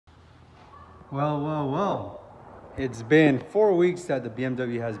Well. It's been 4 weeks that the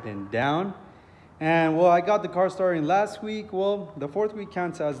BMW has been down. And well, I got the car starting last week. Well, the 4th week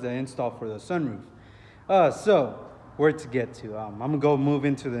counts as the install for the sunroof. So where to get to? I'm gonna go move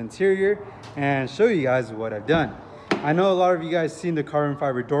into the interior and show you guys what I've done. I know a lot of you guys seen the carbon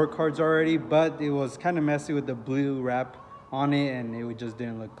fiber door cards already, but it was kind of messy with the blue wrap on it and it just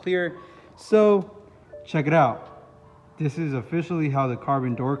didn't look clear. So check it out. This is officially how the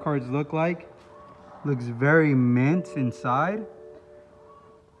carbon door cards look like. Looks very mint inside.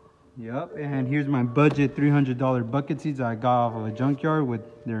 Yep, and here's my budget $300 bucket seats I got off of a junkyard with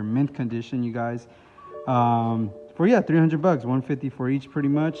their mint condition, you guys. For yeah, 300 bucks, 150 for each pretty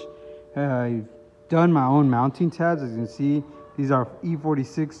much. I've done my own mounting tabs. As you can see, these are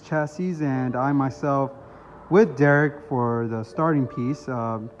E46 chassis, and I myself, with Derek for the starting piece,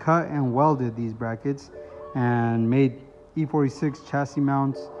 cut and welded these brackets and made E46 chassis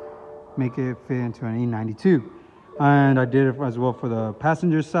mounts, make it fit into an E92. And I did it as well for the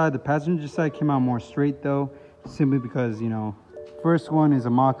passenger side. The passenger side came out more straight though, simply because, you know, first one is a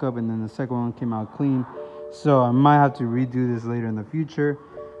mock-up and then the second one came out clean. So I might have to redo this later in the future.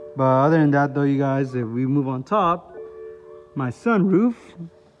 But other than that though, you guys, if we move on top, my sunroof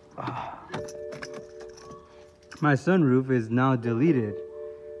is now deleted.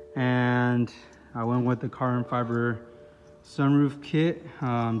 And I went with the carbon fiber sunroof kit,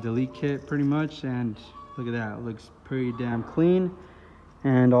 delete kit pretty much, and look at that, it looks pretty damn clean.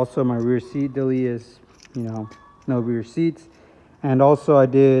 And also my rear seat delete is, you know, no rear seats. And also I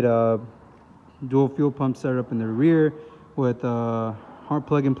did dual fuel pump setup in the rear with a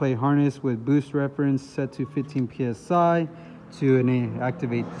plug and play harness with boost reference set to 15 psi to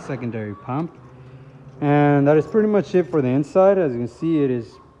activate the secondary pump. And that is pretty much it for the inside. As you can see, it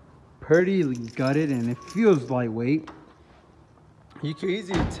is pretty gutted and it feels lightweight. You can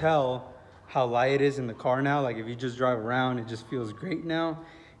easily tell how light it is in the car now. Like if you just drive around, it just feels great now.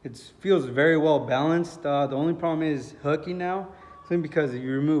 It feels very well balanced. The only problem is hooking now. Simply because if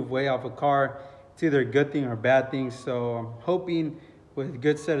you remove weight off a car, it's either a good thing or a bad thing. So I'm hoping with a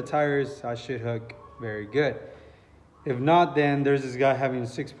good set of tires, I should hook very good. If not, then there's this guy having a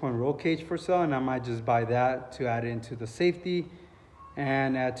 6-point roll cage for sale, and I might just buy that to add into the safety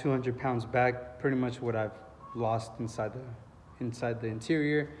and add 200 pounds back, pretty much what I've lost inside the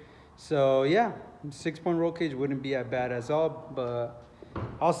interior. So yeah, 6-point roll cage wouldn't be as bad as all, but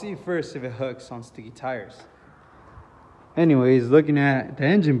I'll see first if it hooks on sticky tires. Anyways, looking at the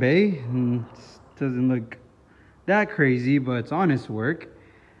engine bay, it doesn't look that crazy, but it's honest work.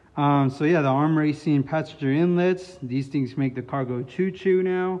 So yeah, the arm racing passenger inlets, these things make the car go choo-choo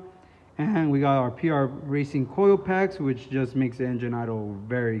now. And we got our PR racing coil packs, which just makes the engine idle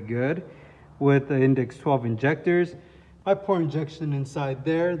very good, with the index 12 injectors. My port injection inside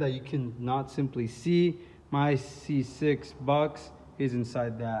there that you can not simply see. My C6 box is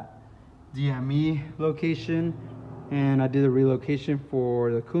inside that DME location. And I did a relocation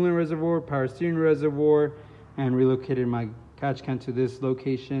for the coolant reservoir, power steering reservoir, and relocated my catch can to this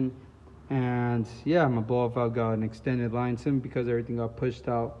location. And yeah, my blow off valve got an extended line simply because everything got pushed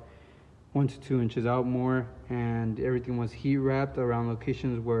out 1 to 2 inches out more, and everything was heat wrapped around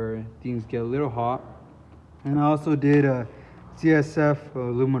locations where things get a little hot. And I also did a CSF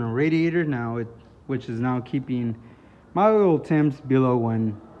aluminum radiator which is now keeping my oil temps below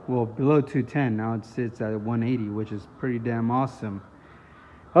 210. Now it sits at 180, which is pretty damn awesome.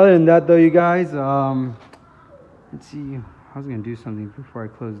 Other than that though, you guys, let's see, I was gonna do something before I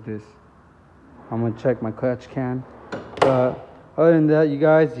close this. I'm gonna check my clutch can. Other than that, you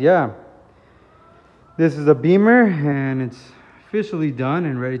guys, yeah, this is a Beamer and it's officially done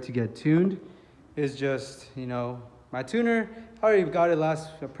and ready to get tuned. It's just, you know, my tuner, I already got it I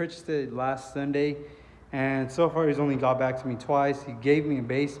purchased it last Sunday, and so far he's only got back to me twice. He gave me a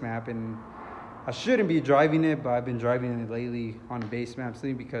base map, and I shouldn't be driving it, but I've been driving it lately on a base map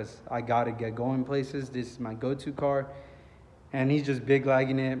simply because I gotta get going places. This is my go-to car, and he's just big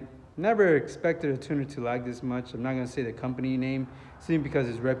lagging it. Never expected a tuner to lag this much. I'm not gonna say the company name, simply because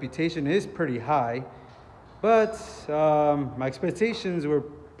his reputation is pretty high, but my expectations were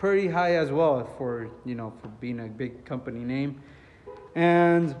pretty high as well for being a big company name.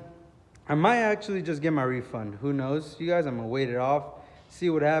 And I might actually just get my refund. Who knows, you guys? I'm gonna wait it off, see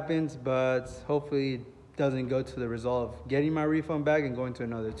what happens, but hopefully it doesn't go to the result of getting my refund back and going to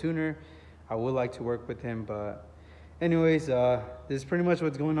another tuner. I would like to work with him, but anyways, this is pretty much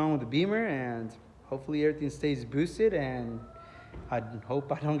what's going on with the Beamer, and hopefully everything stays boosted, and I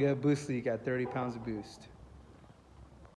hope I don't get a boost leak at 30 pounds of boost.